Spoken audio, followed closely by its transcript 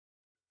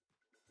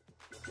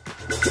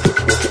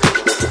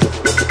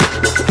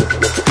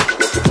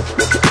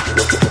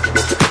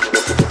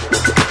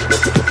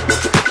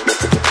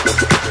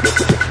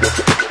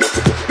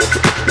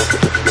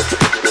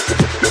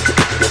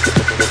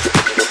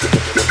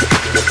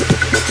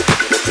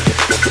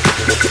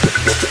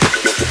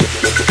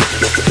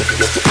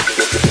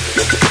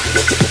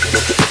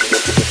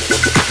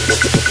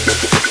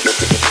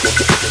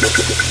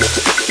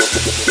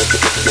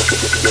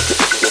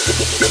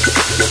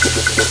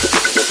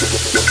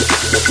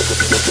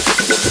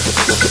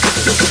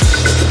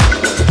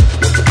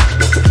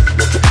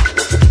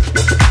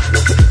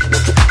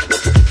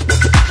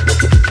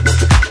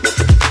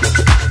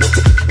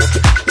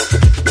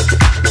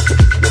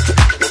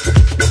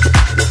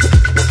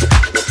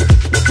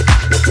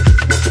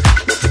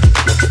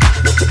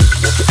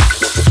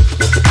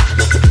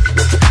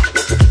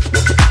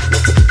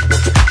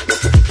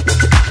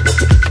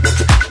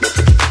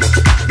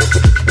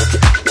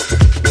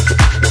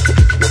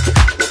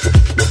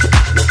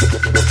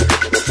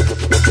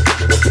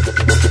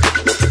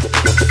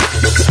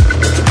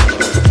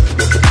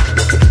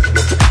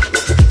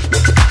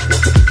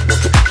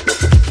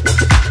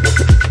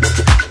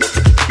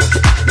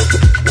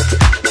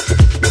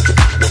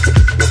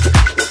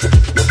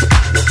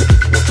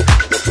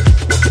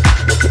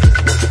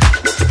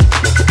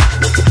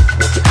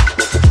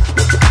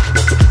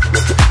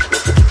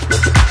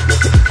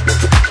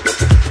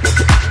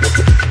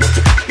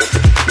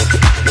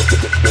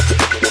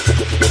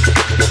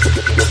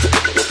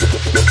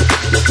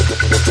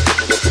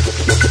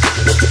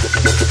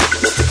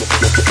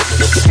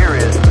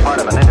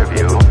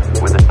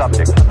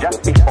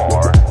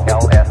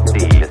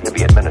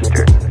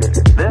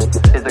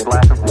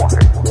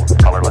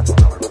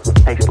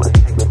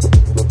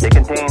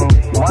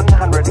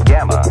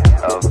gamma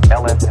of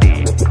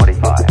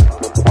LSD-25.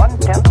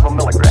 1/10 of a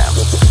milligram,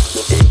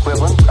 the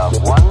equivalent of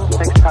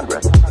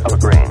 1/600th of a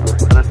grain.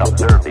 Let us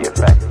observe the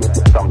effect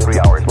some 3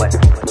 hours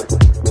later.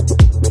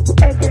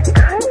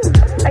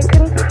 I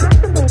couldn't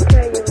possibly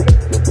tell you.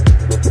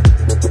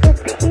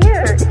 It's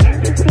here.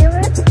 Can't you feel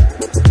it?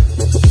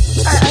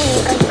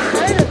 I'm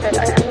part of it.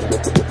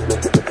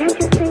 Can't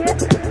you see it?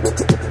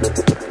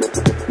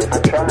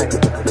 I'm trying.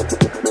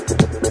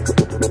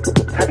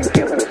 How do you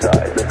feel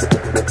inside?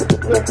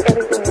 Yes,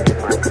 everything is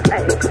one.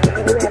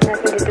 You have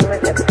nothing to do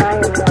with it. I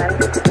am one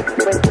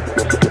with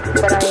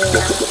what I am.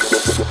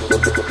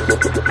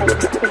 I can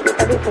see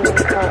everything in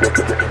color.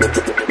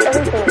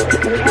 Everything.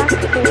 You have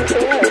to see it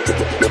is.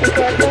 You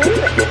can't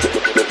believe it.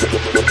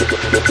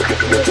 I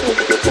feel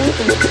these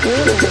things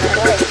moving in my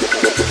life.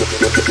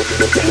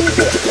 Can you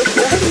see it? It's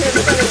right here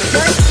in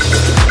front of me.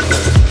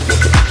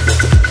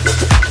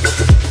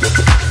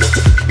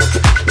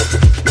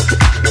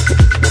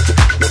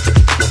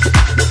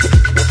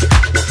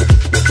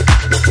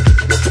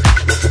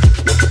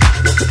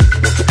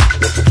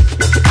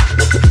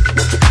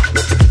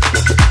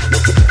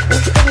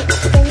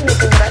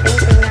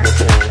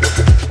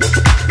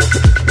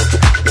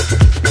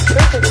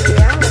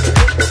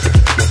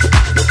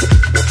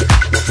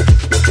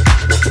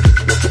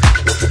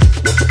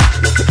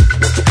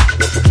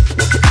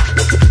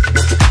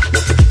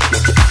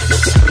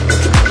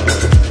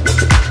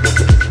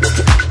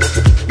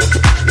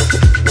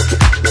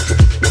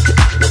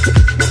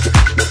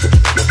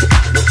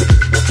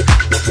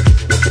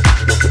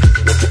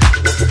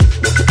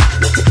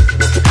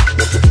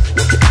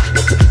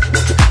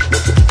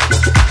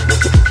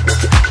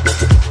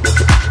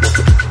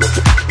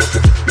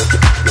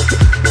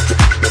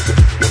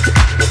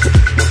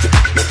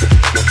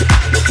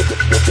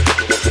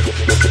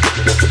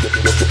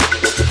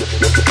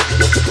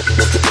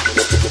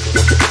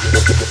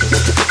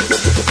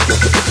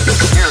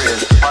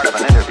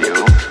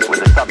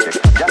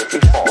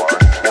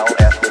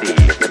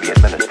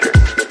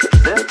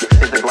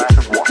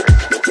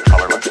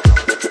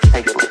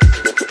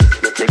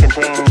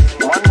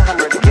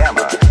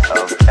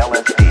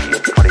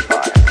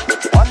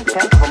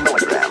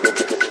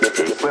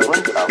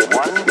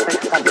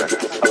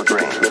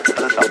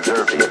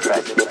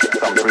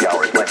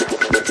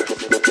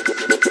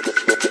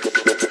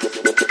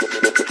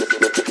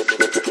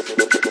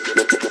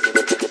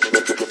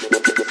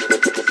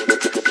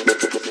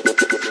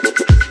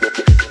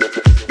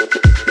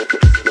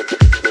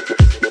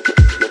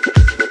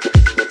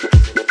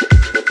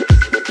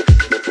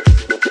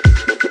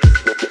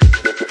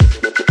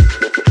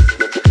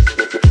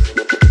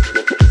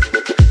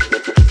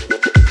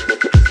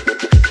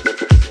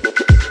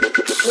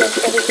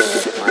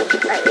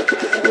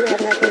 You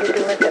have nothing to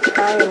do with it.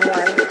 I am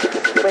one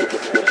with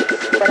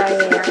what I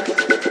am.